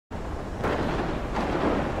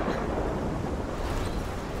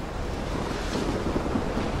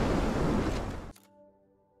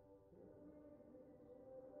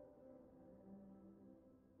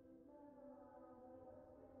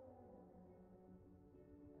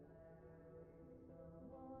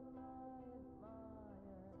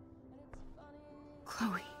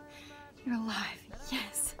You're alive.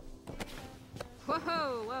 Yes.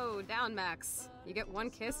 Whoa, whoa, down, Max. You get one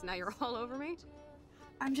kiss, now you're all over me?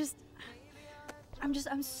 I'm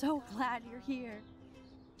so glad you're here.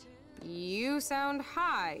 You sound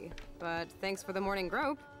high, but thanks for the morning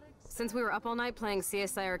grope. Since we were up all night playing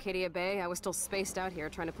CSI Arcadia Bay, I was still spaced out here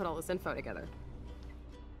trying to put all this info together.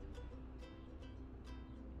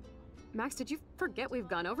 Max, did you forget we've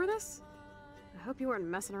gone over this? I hope you weren't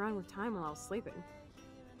messing around with time while I was sleeping.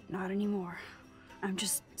 Not anymore. I'm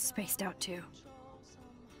just spaced out too.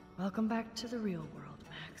 Welcome back to the real world,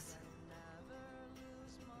 Max.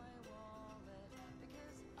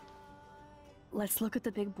 Let's look at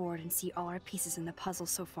the big board and see all our pieces in the puzzle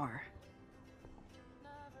so far.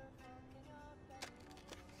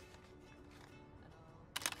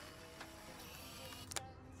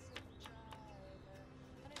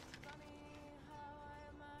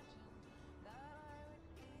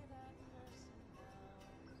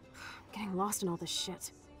 I'm getting lost in all this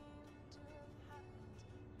shit.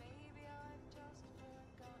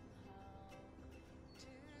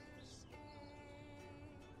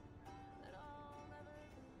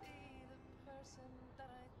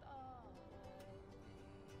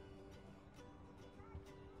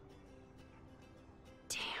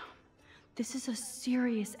 This is a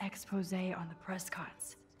serious expose on the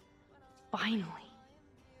Prescotts. Finally.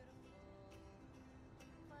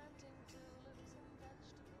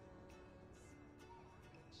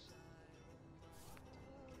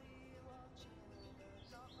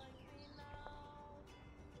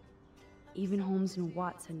 Even Holmes and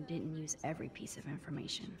Watson didn't use every piece of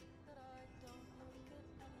information.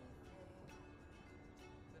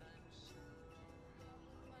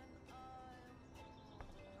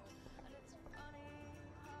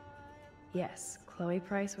 Yes, Chloe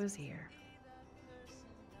Price was here.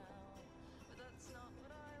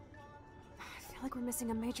 I feel like we're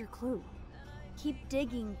missing a major clue. Keep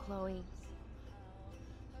digging, Chloe.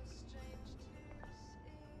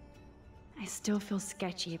 I still feel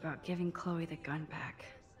sketchy about giving Chloe the gun back.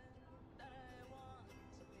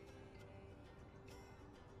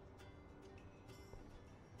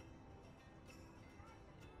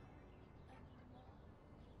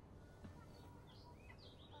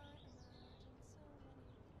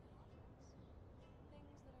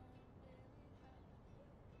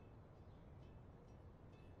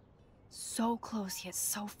 So close yet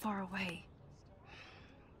so far away.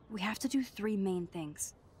 We have to do 3 main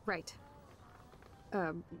things. Right.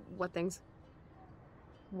 What things?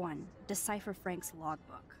 1. Decipher Frank's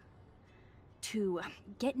logbook. 2.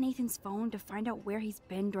 Get Nathan's phone to find out where he's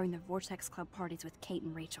been during the Vortex Club parties with Kate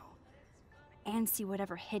and Rachel. And see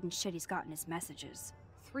whatever hidden shit he's got in his messages.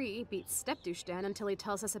 3. Beat Stepdouche Dan until he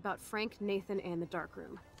tells us about Frank, Nathan, and the dark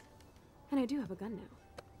room. And I do have a gun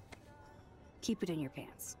now. Keep it in your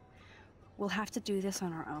pants. We'll have to do this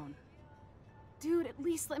on our own. Dude, at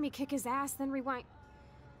least let me kick his ass, then rewind.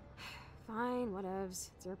 Fine, whatevs.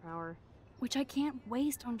 It's your power. Which I can't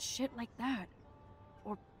waste on shit like that.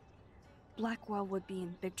 Or Blackwell would be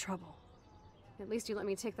in big trouble. At least you let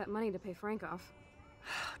me take that money to pay Frank off.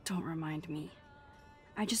 Don't remind me.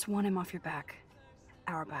 I just want him off your back.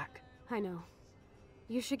 Our back. I know.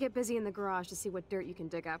 You should get busy in the garage to see what dirt you can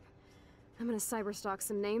dig up. I'm gonna cyberstalk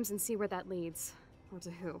some names and see where that leads. Or to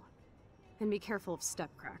who. And be careful of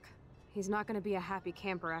Stepcrack. He's not gonna be a happy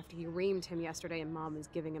camper after you reamed him yesterday and Mom is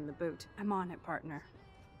giving him the boot. I'm on it, partner.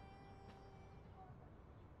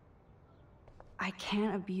 I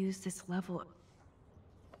can't abuse this level.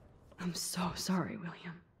 I'm so sorry,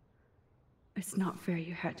 William. It's not fair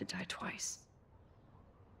you had to die twice.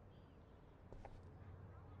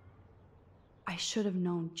 I should have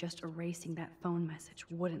known just erasing that phone message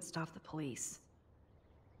wouldn't stop the police.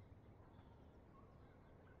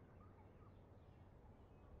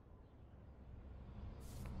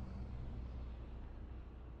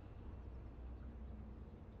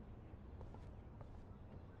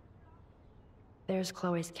 There's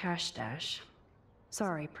Chloe's cash stash.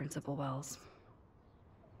 Sorry, Principal Wells.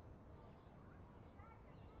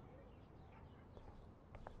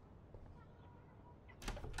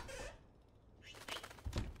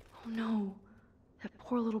 Oh no, that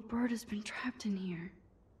poor little bird has been trapped in here.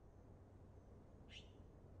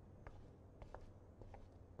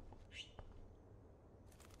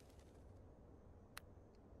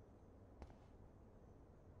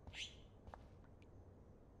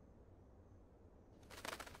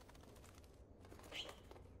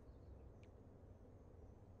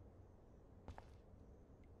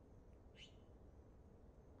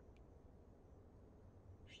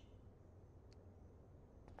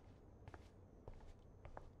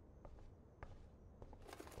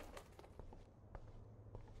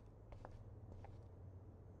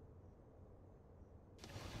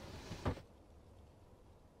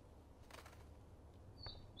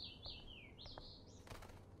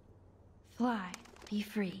 Fly. Be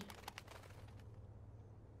free.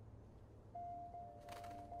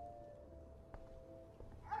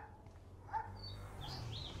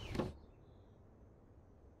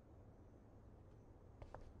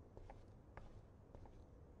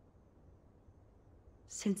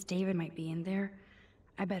 Since David might be in there,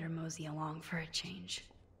 I better mosey along for a change.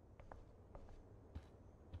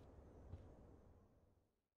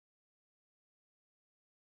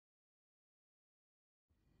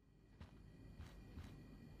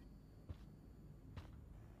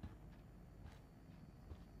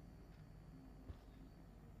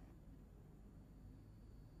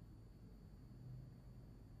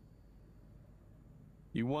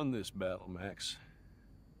 You won this battle, Max.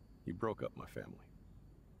 You broke up my family.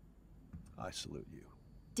 I salute you.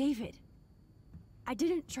 David, I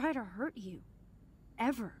didn't try to hurt you.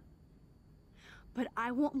 Ever. But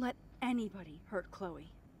I won't let anybody hurt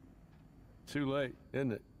Chloe. Too late,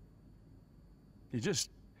 isn't it? You just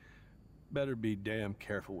better be damn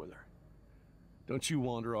careful with her. Don't you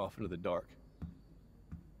wander off into the dark.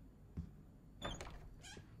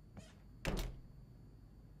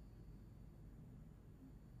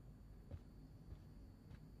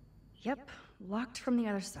 Yep, locked from the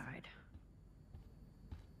other side.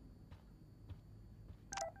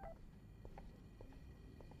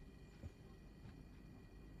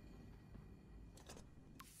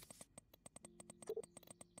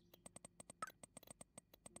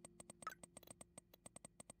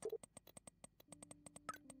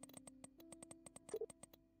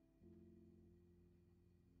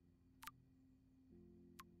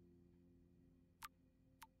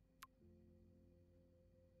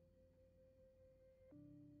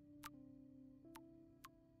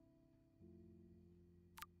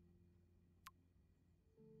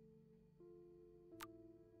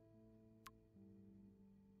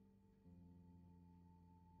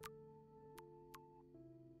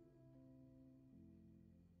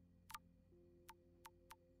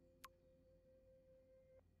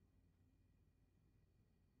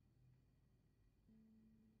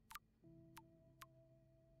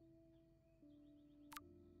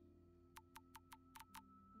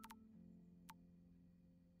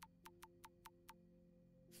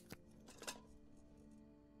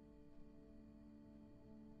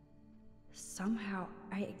 Somehow,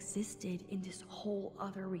 I existed in this whole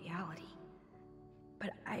other reality.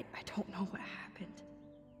 But I don't know what happened.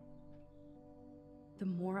 The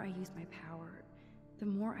more I use my power, the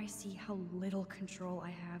more I see how little control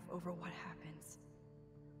I have over what happens.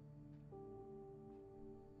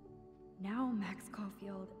 Now Max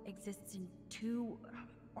Caulfield exists in 2,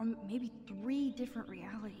 or maybe 3 different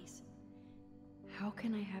realities. How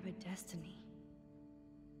can I have a destiny?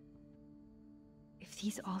 If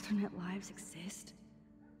these alternate lives exist,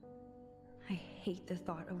 I hate the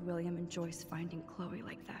thought of William and Joyce finding Chloe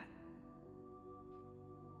like that.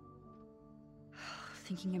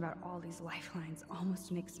 Thinking about all these lifelines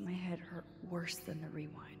almost makes my head hurt worse than the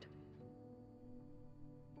rewind.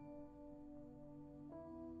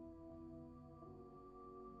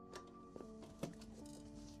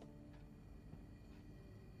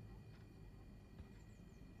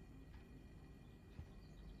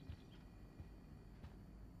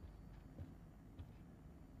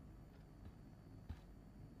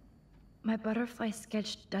 My butterfly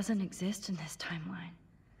sketch doesn't exist in this timeline.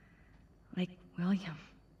 Like William.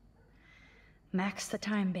 Max the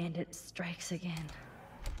Time Bandit strikes again.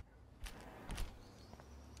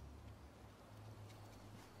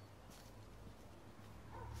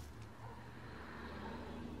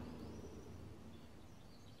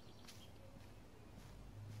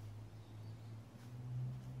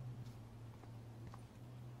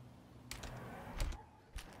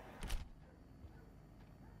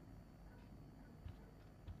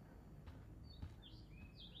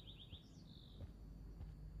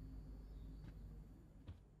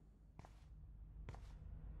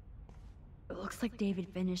 It looks like David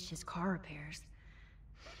finished his car repairs.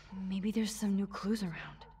 Maybe there's some new clues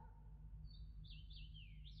around.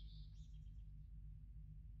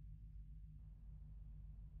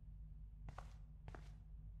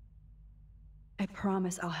 I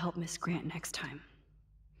promise I'll help Miss Grant next time.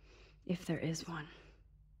 If there is one.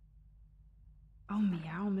 Oh,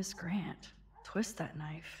 meow, Miss Grant. Twist that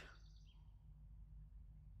knife.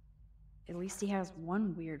 At least he has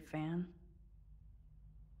one weird fan.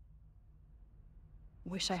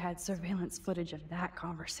 Wish I had surveillance footage of that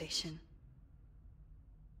conversation.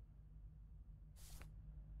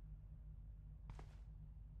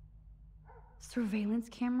 Surveillance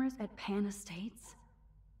cameras at Pan Estates?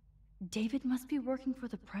 David must be working for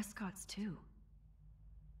the Prescotts, too.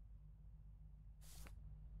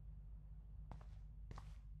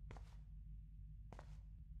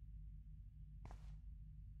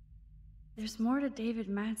 There's more to David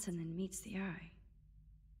Madsen than meets the eye.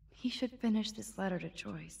 He should finish this letter to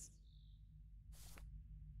Joyce.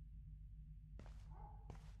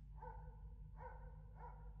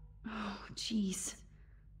 Oh, jeez.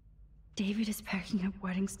 David is packing up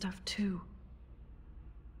wedding stuff, too.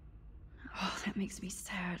 Oh, that makes me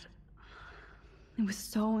sad. It was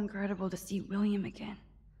so incredible to see William again.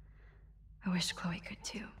 I wish Chloe could,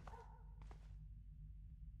 too.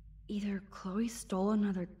 Either Chloe stole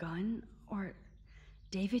another gun, or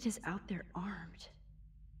David is out there armed.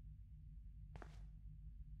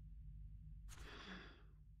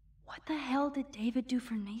 What the hell did David do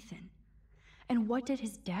for Nathan? And what did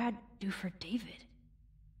his dad do for David?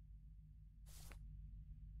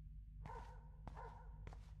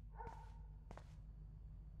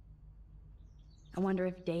 I wonder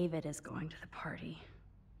if David is going to the party.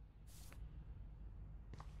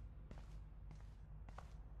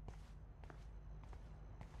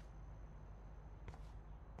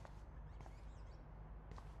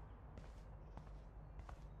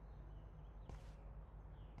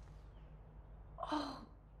 Oh,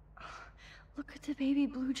 look at the baby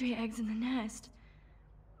blue jay eggs in the nest.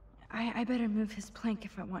 I better move his plank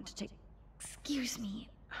if I want to take... Excuse me.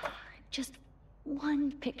 Just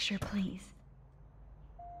one picture, please.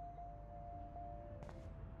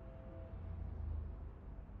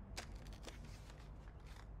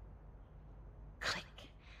 Click.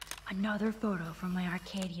 Another photo from my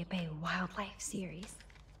Arcadia Bay Wildlife series.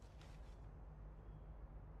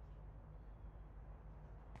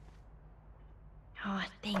 Oh,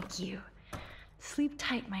 thank you. Sleep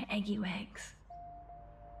tight, my eggy legs.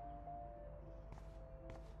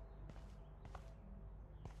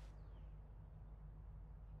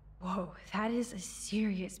 Whoa, that is a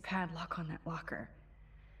serious padlock on that locker.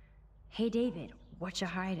 Hey, David, what you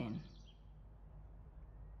hiding?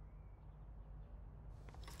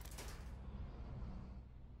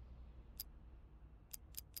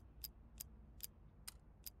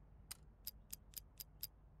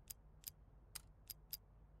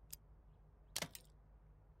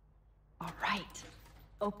 All right,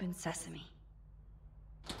 open sesame.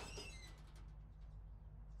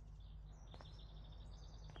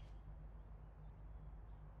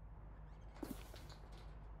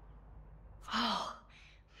 Oh,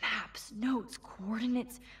 maps, notes,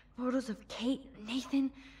 coordinates, photos of Kate,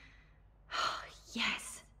 Nathan. Oh,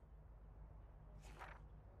 yes.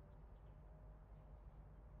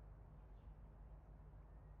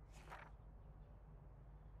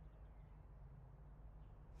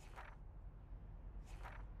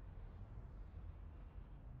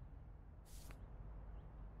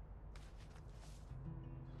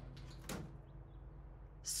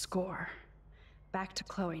 Score. Back to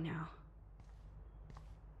Chloe now.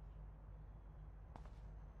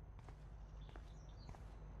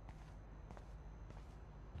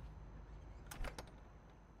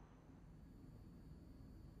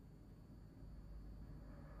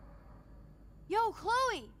 Yo,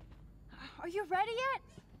 Chloe! Are you ready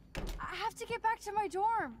yet? I have to get back to my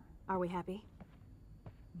dorm. Are we happy?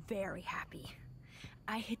 Very happy.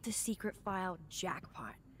 I hit the secret file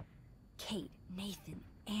jackpot. Kate, Nathan,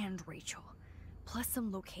 and Rachel. Plus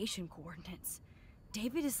some location coordinates.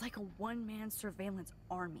 David is like a one-man surveillance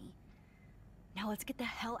army. Now let's get the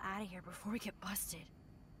hell out of here before we get busted.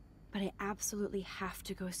 But I absolutely have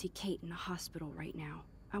to go see Kate in the hospital right now.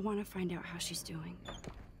 I want to find out how she's doing.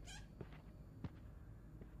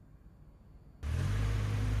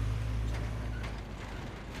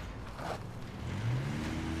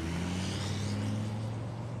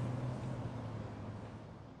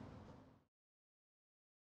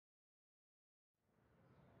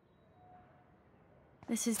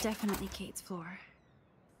 This is definitely Kate's floor.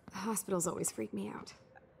 The hospitals always freak me out.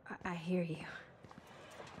 I hear you.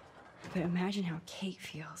 But imagine how Kate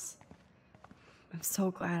feels. I'm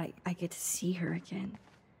so glad I get to see her again.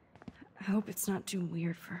 I hope it's not too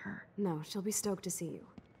weird for her. No, she'll be stoked to see you.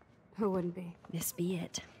 Who wouldn't be? This be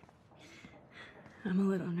it. I'm a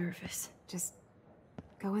little nervous. Just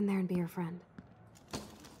go in there and be your friend.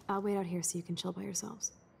 I'll wait out here so you can chill by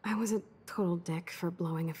yourselves. I was a total dick for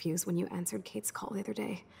blowing a fuse when you answered Kate's call the other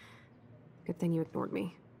day. Good thing you ignored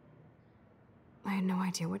me. I had no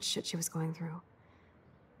idea what shit she was going through.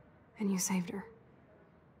 And you saved her.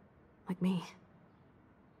 Like me.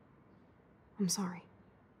 I'm sorry.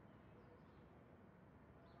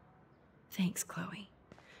 Thanks, Chloe.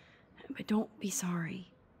 But don't be sorry.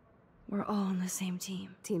 We're all on the same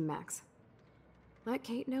team. Team Max. Let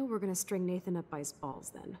Kate know we're gonna string Nathan up by his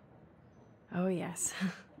balls then. Oh yes,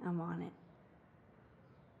 I'm on it.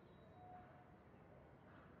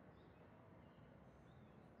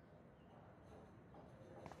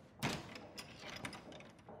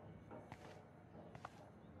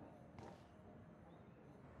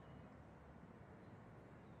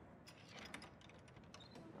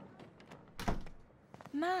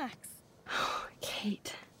 Max!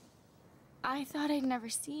 Kate. I thought I'd never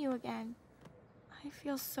see you again. I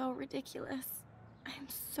feel so ridiculous. I'm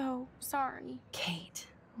so sorry. Kate,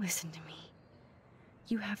 listen to me.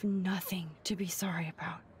 You have nothing to be sorry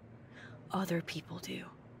about. Other people do.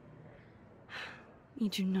 You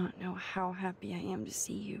do not know how happy I am to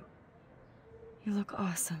see you. You look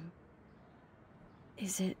awesome.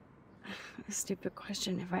 Is it a stupid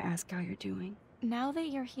question if I ask how you're doing? Now that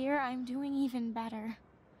you're here, I'm doing even better.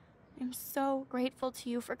 I'm so grateful to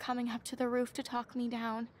you for coming up to the roof to talk me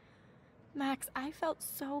down. Max, I felt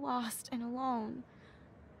so lost and alone.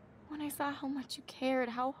 When I saw how much you cared,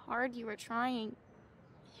 how hard you were trying,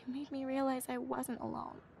 you made me realize I wasn't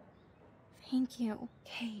alone. Thank you.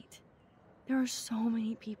 Kate, there are so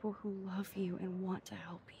many people who love you and want to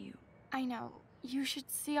help you. I know. You should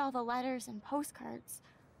see all the letters and postcards.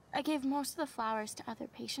 I gave most of the flowers to other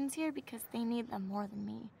patients here because they need them more than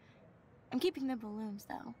me. I'm keeping the balloons,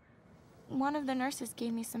 though. One of the nurses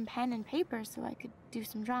gave me some pen and paper so I could do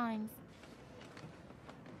some drawings.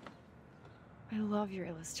 I love your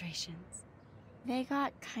illustrations. They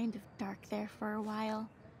got kind of dark there for a while.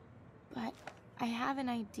 But I have an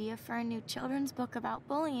idea for a new children's book about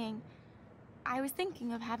bullying. I was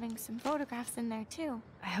thinking of having some photographs in there, too.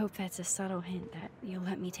 I hope that's a subtle hint that you'll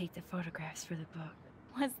let me take the photographs for the book.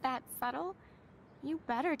 Was that subtle? You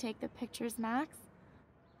better take the pictures, Max.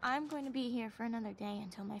 I'm going to be here for another day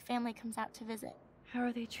until my family comes out to visit. How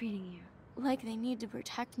are they treating you? Like they need to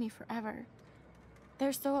protect me forever.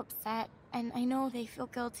 They're so upset, and I know they feel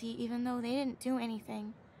guilty even though they didn't do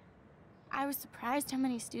anything. I was surprised how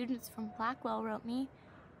many students from Blackwell wrote me.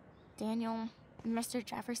 Daniel, Mr.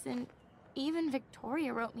 Jefferson, even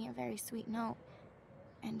Victoria wrote me a very sweet note.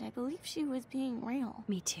 And I believe she was being real.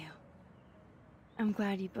 Me too. I'm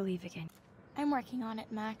glad you believe again. I'm working on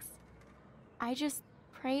it, Max. I just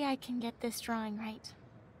pray I can get this drawing right.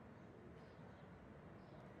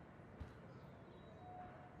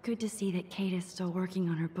 Good to see that Kate is still working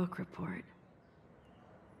on her book report.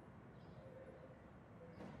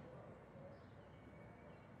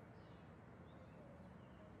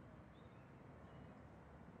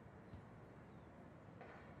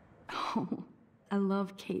 Oh, I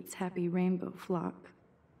love Kate's happy rainbow flock.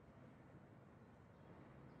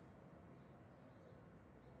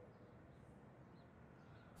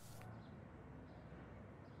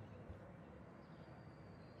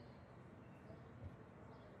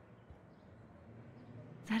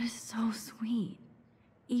 That is so sweet.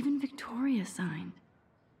 Even Victoria signed.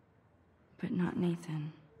 But not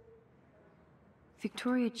Nathan.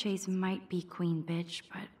 Victoria Chase might be Queen Bitch,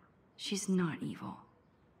 but she's not evil.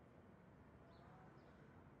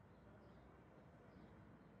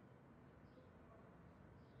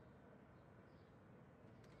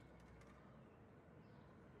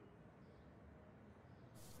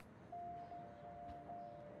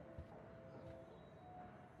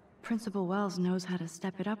 Principal Wells knows how to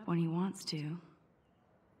step it up when he wants to.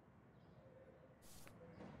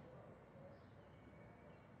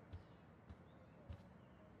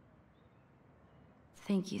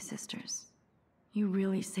 Thank you, sisters. You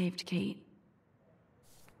really saved Kate.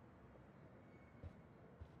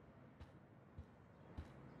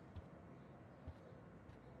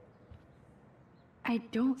 I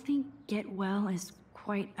don't think get well is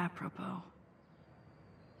quite apropos.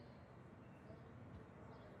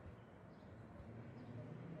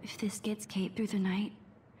 If this gets Kate through the night,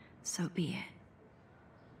 so be it.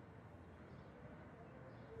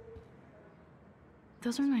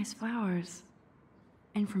 Those are nice flowers.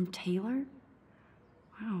 And from Taylor?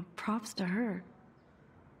 Wow, props to her.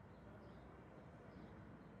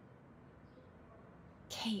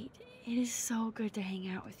 Kate, it is so good to hang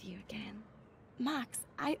out with you again. Max,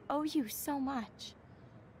 I owe you so much.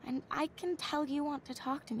 And I can tell you want to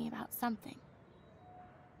talk to me about something.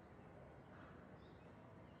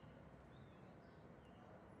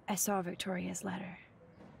 I saw Victoria's letter.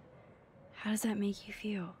 How does that make you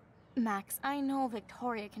feel? Max, I know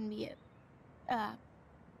Victoria can be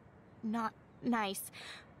not nice,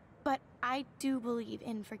 but I do believe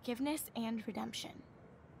in forgiveness and redemption.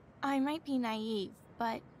 I might be naive,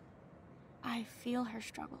 but I feel her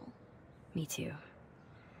struggle. Me too.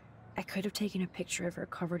 I could have taken a picture of her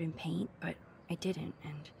covered in paint, but I didn't,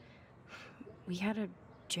 and we had a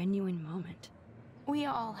genuine moment. We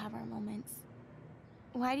all have our moments.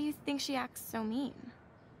 Why do you think she acts so mean?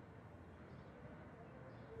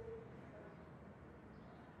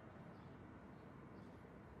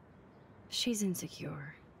 She's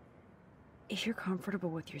insecure. If you're comfortable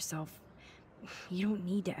with yourself, you don't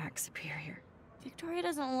need to act superior. Victoria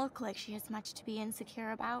doesn't look like she has much to be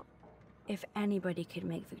insecure about. If anybody could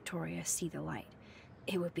make Victoria see the light,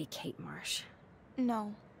 it would be Kate Marsh.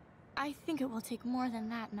 No. I think it will take more than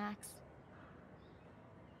that, Max.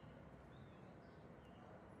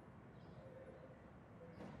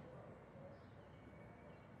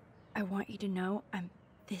 I want you to know I'm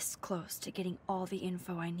this close to getting all the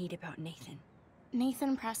info I need about Nathan.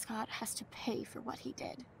 Nathan Prescott has to pay for what he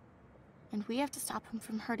did. And we have to stop him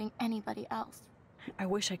from hurting anybody else. I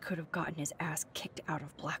wish I could have gotten his ass kicked out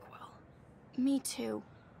of Blackwell. Me too.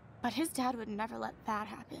 But his dad would never let that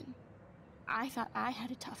happen. I thought I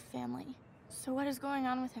had a tough family. So what is going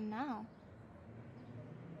on with him now?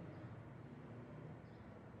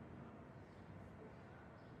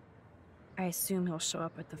 I assume he'll show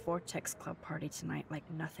up at the Vortex Club party tonight like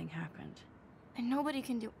nothing happened. And nobody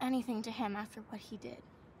can do anything to him after what he did.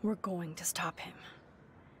 We're going to stop him.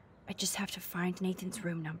 I just have to find Nathan's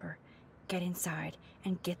room number, get inside,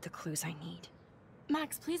 and get the clues I need.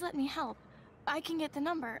 Max, please let me help. I can get the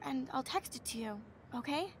number, and I'll text it to you,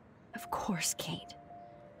 okay? Of course, Kate.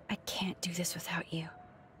 I can't do this without you.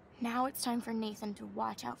 Now it's time for Nathan to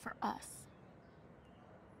watch out for us.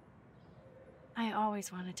 I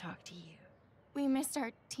always want to talk to you. We missed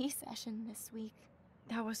our tea session this week.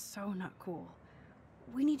 That was so not cool.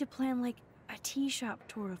 We need to plan, like, a tea shop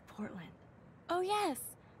tour of Portland. Oh, yes.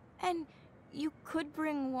 And you could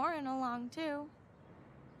bring Warren along, too.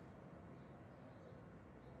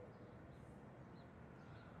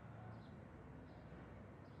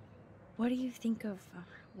 What do you think of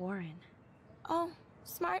Warren? Oh,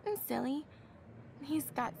 smart and silly. He's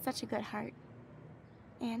got such a good heart.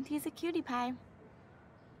 And he's a cutie pie.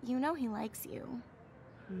 You know he likes you.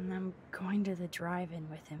 I'm going to the drive-in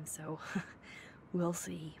with him, so we'll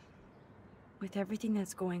see. With everything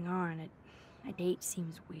that's going on, a date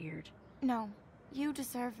seems weird. No, you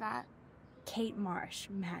deserve that. Kate Marsh,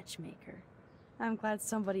 matchmaker. I'm glad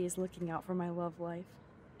somebody is looking out for my love life.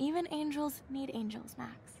 Even angels need angels,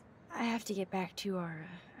 Max. I have to get back to our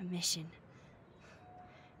mission.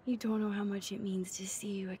 You don't know how much it means to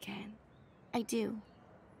see you again. I do.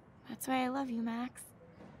 That's why I love you, Max.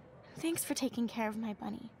 Thanks for taking care of my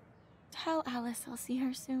bunny. Tell Alice I'll see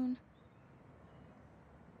her soon.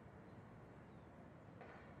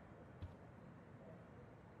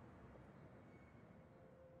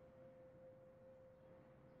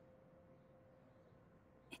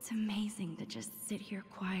 It's amazing to just sit here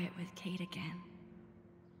quiet with Kate again.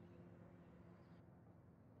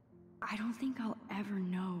 I don't think I'll ever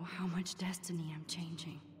know how much destiny I'm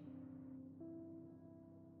changing.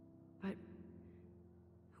 But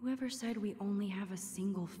whoever said we only have a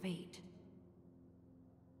single fate?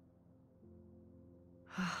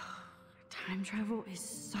 Time travel is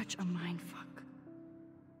such a mindfuck.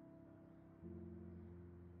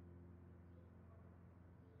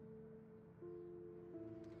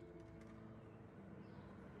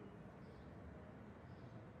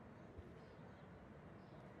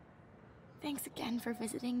 Thanks again for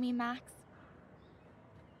visiting me, Max.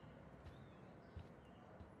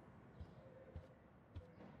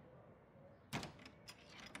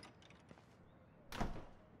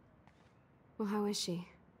 Well, how is she?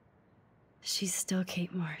 She's still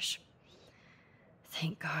Kate Marsh.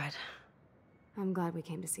 Thank God. I'm glad we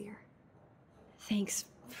came to see her. Thanks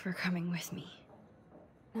for coming with me.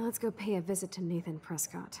 Now let's go pay a visit to Nathan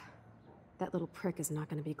Prescott. That little prick is not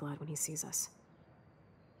going to be glad when he sees us.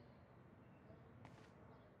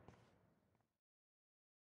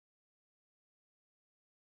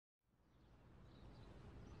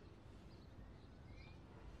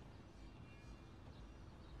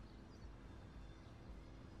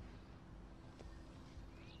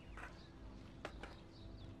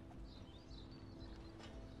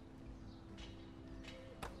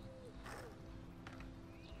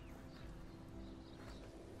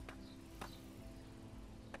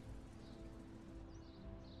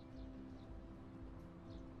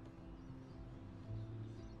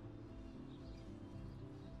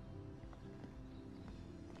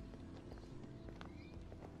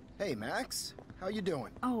 Hey, Max. How you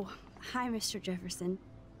doing? Oh, hi, Mr. Jefferson.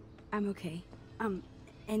 I'm okay.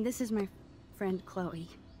 And this is my friend Chloe.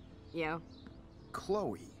 Yo.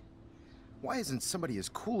 Chloe. Why isn't somebody as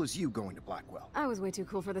cool as you going to Blackwell? I was way too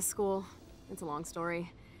cool for this school. It's a long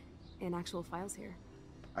story. In actual files here.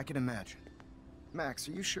 I can imagine. Max,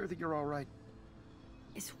 are you sure that you're all right?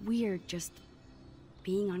 It's weird just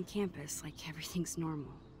being on campus like everything's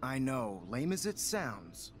normal. I know. Lame as it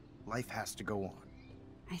sounds, life has to go on.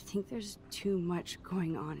 I think there's too much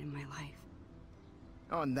going on in my life.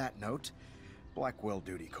 On that note, Blackwell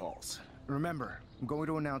duty calls. Remember, I'm going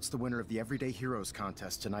to announce the winner of the Everyday Heroes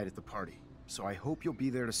contest tonight at the party, so I hope you'll be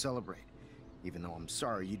there to celebrate, even though I'm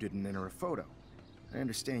sorry you didn't enter a photo. I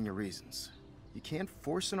understand your reasons. You can't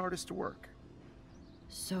force an artist to work.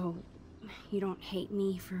 So, you don't hate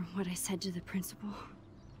me for what I said to the principal?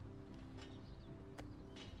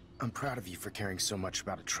 I'm proud of you for caring so much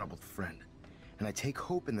about a troubled friend. And I take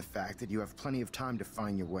hope in the fact that you have plenty of time to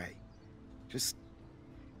find your way. Just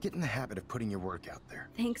get in the habit of putting your work out there.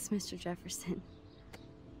 Thanks, Mr. Jefferson.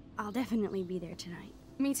 I'll definitely be there tonight.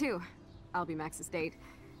 Me too. I'll be Max's date.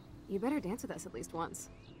 You better dance with us at least once.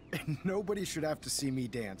 And nobody should have to see me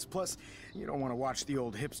dance. Plus, you don't want to watch the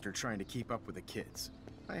old hipster trying to keep up with the kids.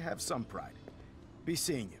 I have some pride. Be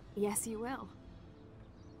seeing you. Yes, you will.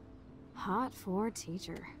 Hot for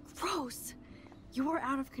teacher. Gross! You're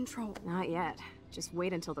out of control. Not yet. Just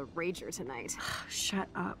wait until the rager tonight. Shut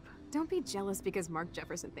up. Don't be jealous because Mark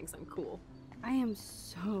Jefferson thinks I'm cool. I am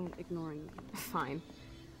so ignoring you. Fine.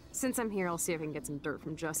 Since I'm here, I'll see if I can get some dirt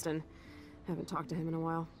from Justin. Haven't talked to him in a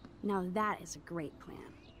while. Now that is a great plan.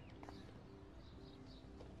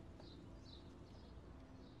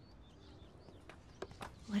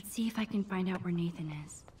 Let's see if I can find out where Nathan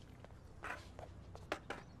is.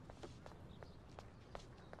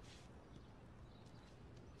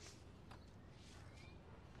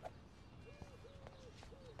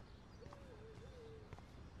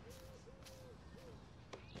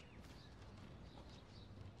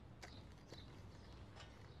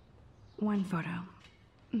 One photo.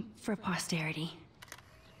 For posterity.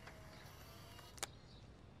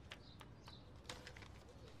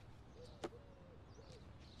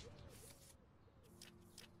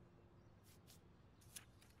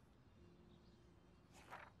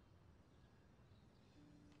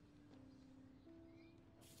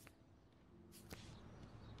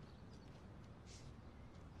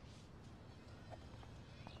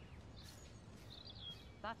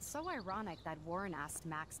 That's so ironic that Warren asked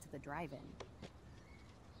Max to the drive-in.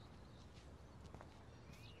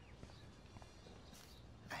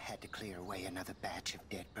 I had to clear away another batch of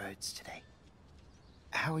dead birds today.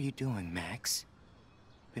 How are you doing, Max?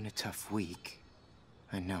 Been a tough week.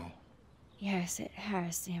 I know. Yes, it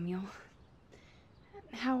has, Samuel.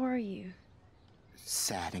 How are you?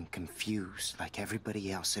 Sad and confused like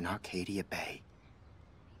everybody else in Arcadia Bay.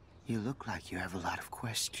 You look like you have a lot of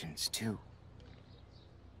questions, too.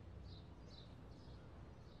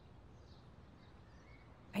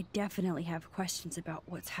 I definitely have questions about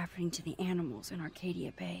what's happening to the animals in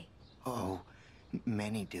Arcadia Bay. Oh,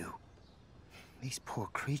 many do. These poor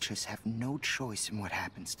creatures have no choice in what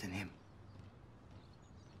happens to them.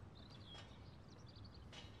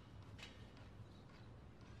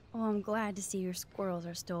 Well, I'm glad to see your squirrels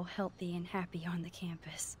are still healthy and happy on the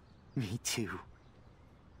campus. Me too.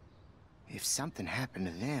 If something happened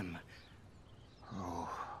to them... Oh...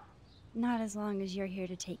 Not as long as you're here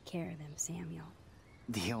to take care of them, Samuel.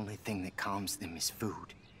 The only thing that calms them is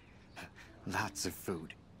food. Lots of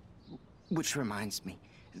food. Which reminds me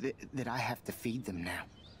that I have to feed them now.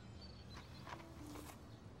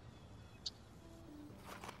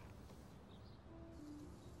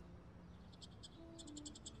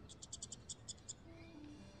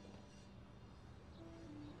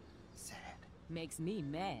 Sad. Makes me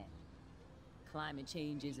mad. Climate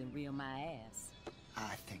change isn't real my ass.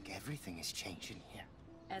 I think everything is changing here.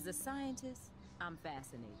 As a scientist, I'm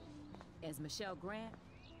fascinated. As Michelle Grant,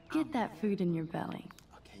 Get that food in your belly.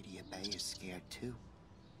 Arcadia Bay is scared too.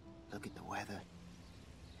 Look at the weather.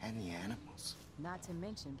 And the animals. not to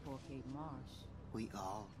mention poor Kate Marsh. We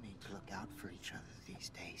all need to look out for each other these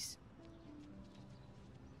days.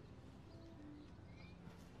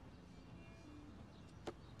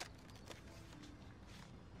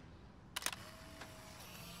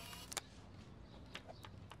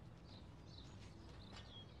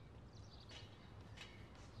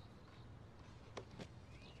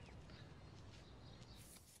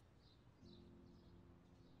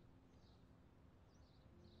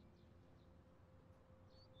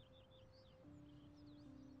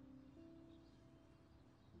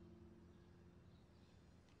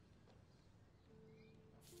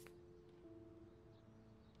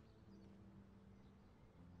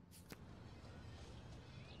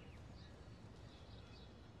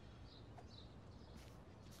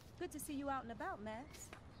 Good to see you out and about, Max.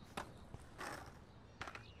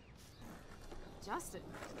 Justin,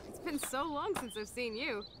 it's been so long since I've seen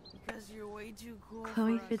you. Because you're way too cool.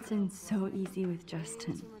 Chloe fits in so easy with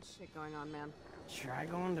Justin. Too much shit going on, man. Try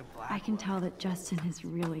going to Black. I can tell that Justin is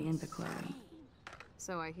really into Chloe.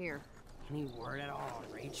 So I hear. Any word at all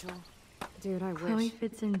on Rachel? Dude, I Chloe wish.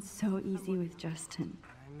 fits in so easy with Justin.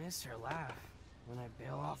 I miss her laugh when I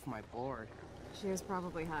bail off my board. She was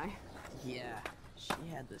probably high. Yeah, she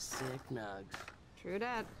had the sick nugs. True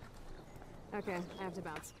dat. Okay, I have to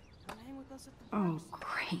bounce. Come hang with us at the Oh, bar.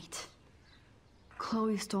 great.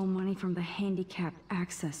 Chloe stole money from the Handicapped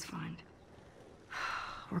Access Fund.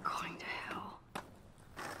 We're going to hell.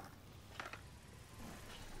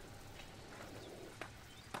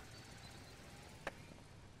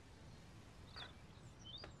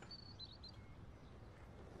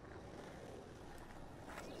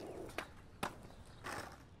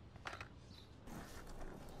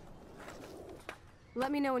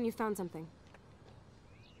 Let me know when you found something.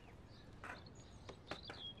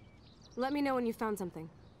 Let me know when you found something.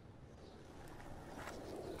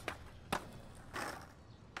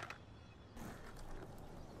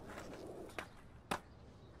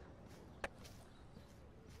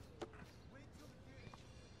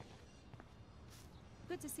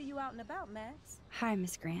 Good to see you out and about, Max. Hi,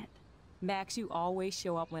 Miss Grant. Max, you always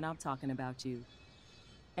show up when I'm talking about you.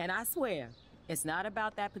 And I swear, it's not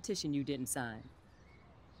about that petition you didn't sign.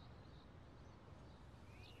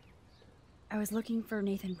 I was looking for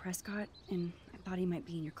Nathan Prescott, and I thought he might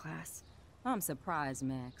be in your class. I'm surprised,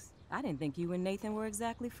 Max. I didn't think you and Nathan were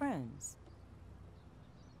exactly friends.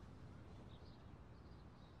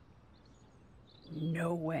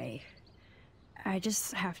 No way. I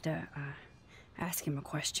just have to, ask him a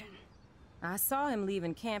question. I saw him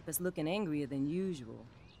leaving campus looking angrier than usual.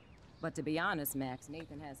 But to be honest, Max,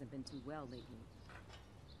 Nathan hasn't been too well lately.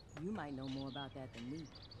 You might know more about that than me.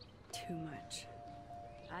 Too much.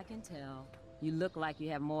 I can tell. You look like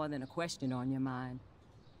you have more than a question on your mind.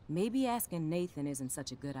 Maybe asking Nathan isn't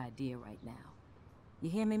such a good idea right now.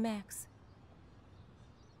 You hear me, Max?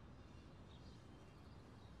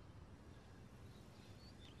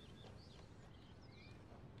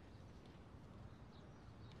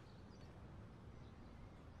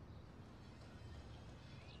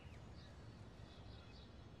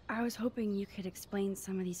 I was hoping you could explain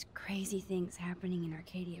some of these crazy things happening in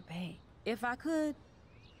Arcadia Bay. If I could,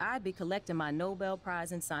 I'd be collecting my Nobel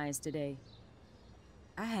Prize in Science today.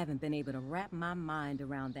 I haven't been able to wrap my mind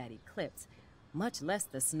around that eclipse, much less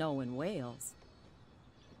the snow in Wales.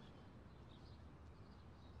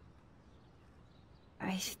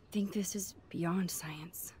 I think this is beyond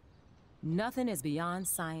science. Nothing is beyond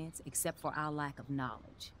science except for our lack of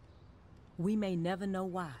knowledge. We may never know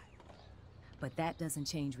why, but that doesn't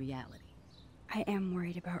change reality. I am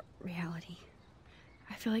worried about reality.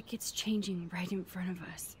 I feel like it's changing right in front of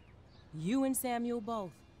us. You and Samuel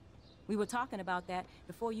both. We were talking about that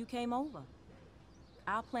before you came over.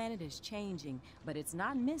 Our planet is changing, but it's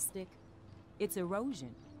not mystic. It's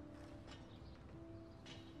erosion.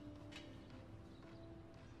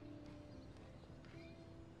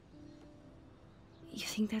 You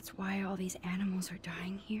think that's why all these animals are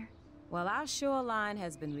dying here? Well, our shoreline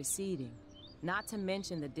has been receding, not to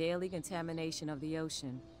mention the daily contamination of the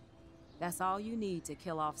ocean. That's all you need to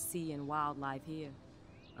kill off sea and wildlife here.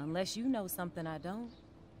 Unless you know something I don't.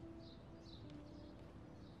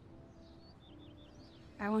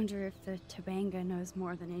 I wonder if the Tobanga knows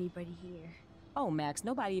more than anybody here. Oh, Max,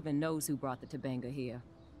 nobody even knows who brought the Tobanga here.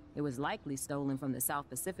 It was likely stolen from the South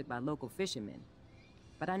Pacific by local fishermen.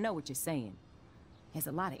 But I know what you're saying. There's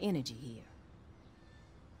a lot of energy here.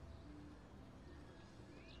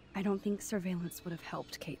 I don't think surveillance would have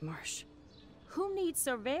helped Kate Marsh. Who needs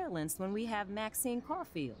surveillance when we have Maxine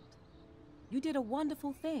Caulfield? You did a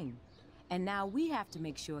wonderful thing, and now we have to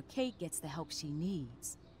make sure Kate gets the help she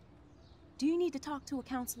needs. Do you need to talk to a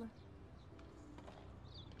counselor?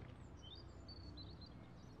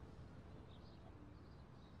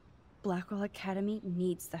 Blackwell Academy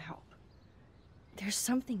needs the help. There's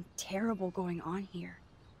something terrible going on here.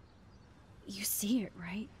 You see it,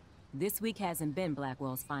 right? This week hasn't been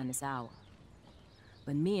Blackwell's finest hour.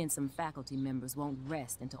 But me and some faculty members won't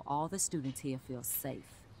rest until all the students here feel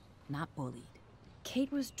safe, not bullied.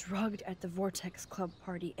 Kate was drugged at the Vortex Club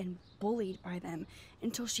party and bullied by them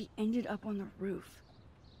until she ended up on the roof.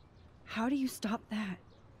 How do you stop that?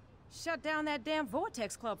 Shut down that damn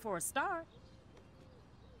Vortex Club for a start.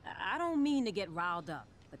 I don't mean to get riled up,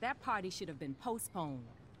 but that party should have been postponed.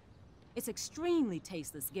 It's extremely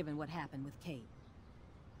tasteless given what happened with Kate.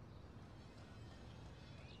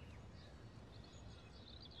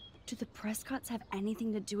 Do the Prescotts have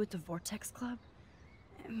anything to do with the Vortex Club?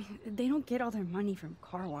 I mean, they don't get all their money from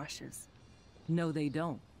car washes. No, they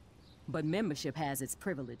don't. But membership has its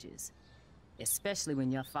privileges. Especially when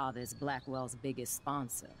your father is Blackwell's biggest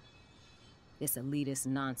sponsor. This elitist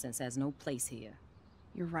nonsense has no place here.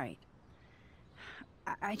 You're right.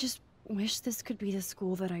 I just wish this could be the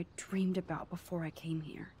school that I dreamed about before I came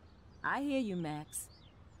here. I hear you, Max.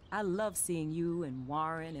 I love seeing you and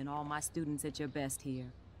Warren and all my students at your best here.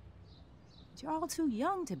 But you're all too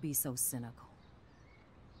young to be so cynical.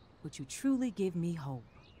 But you truly give me hope.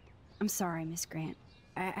 I'm sorry, Miss Grant.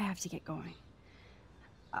 I have to get going.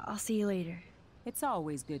 I'll see you later. It's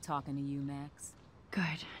always good talking to you, Max.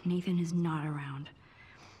 Good. Nathan is not around.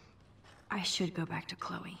 I should go back to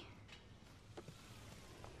Chloe.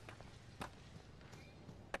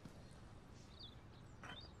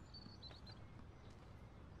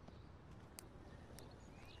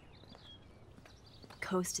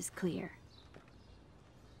 Coast is clear.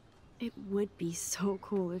 It would be so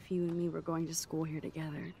cool if you and me were going to school here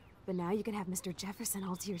together. But now you can have Mr. Jefferson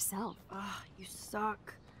all to yourself. Ah, you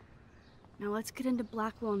suck. Now let's get into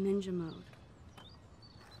Blackwell Ninja mode.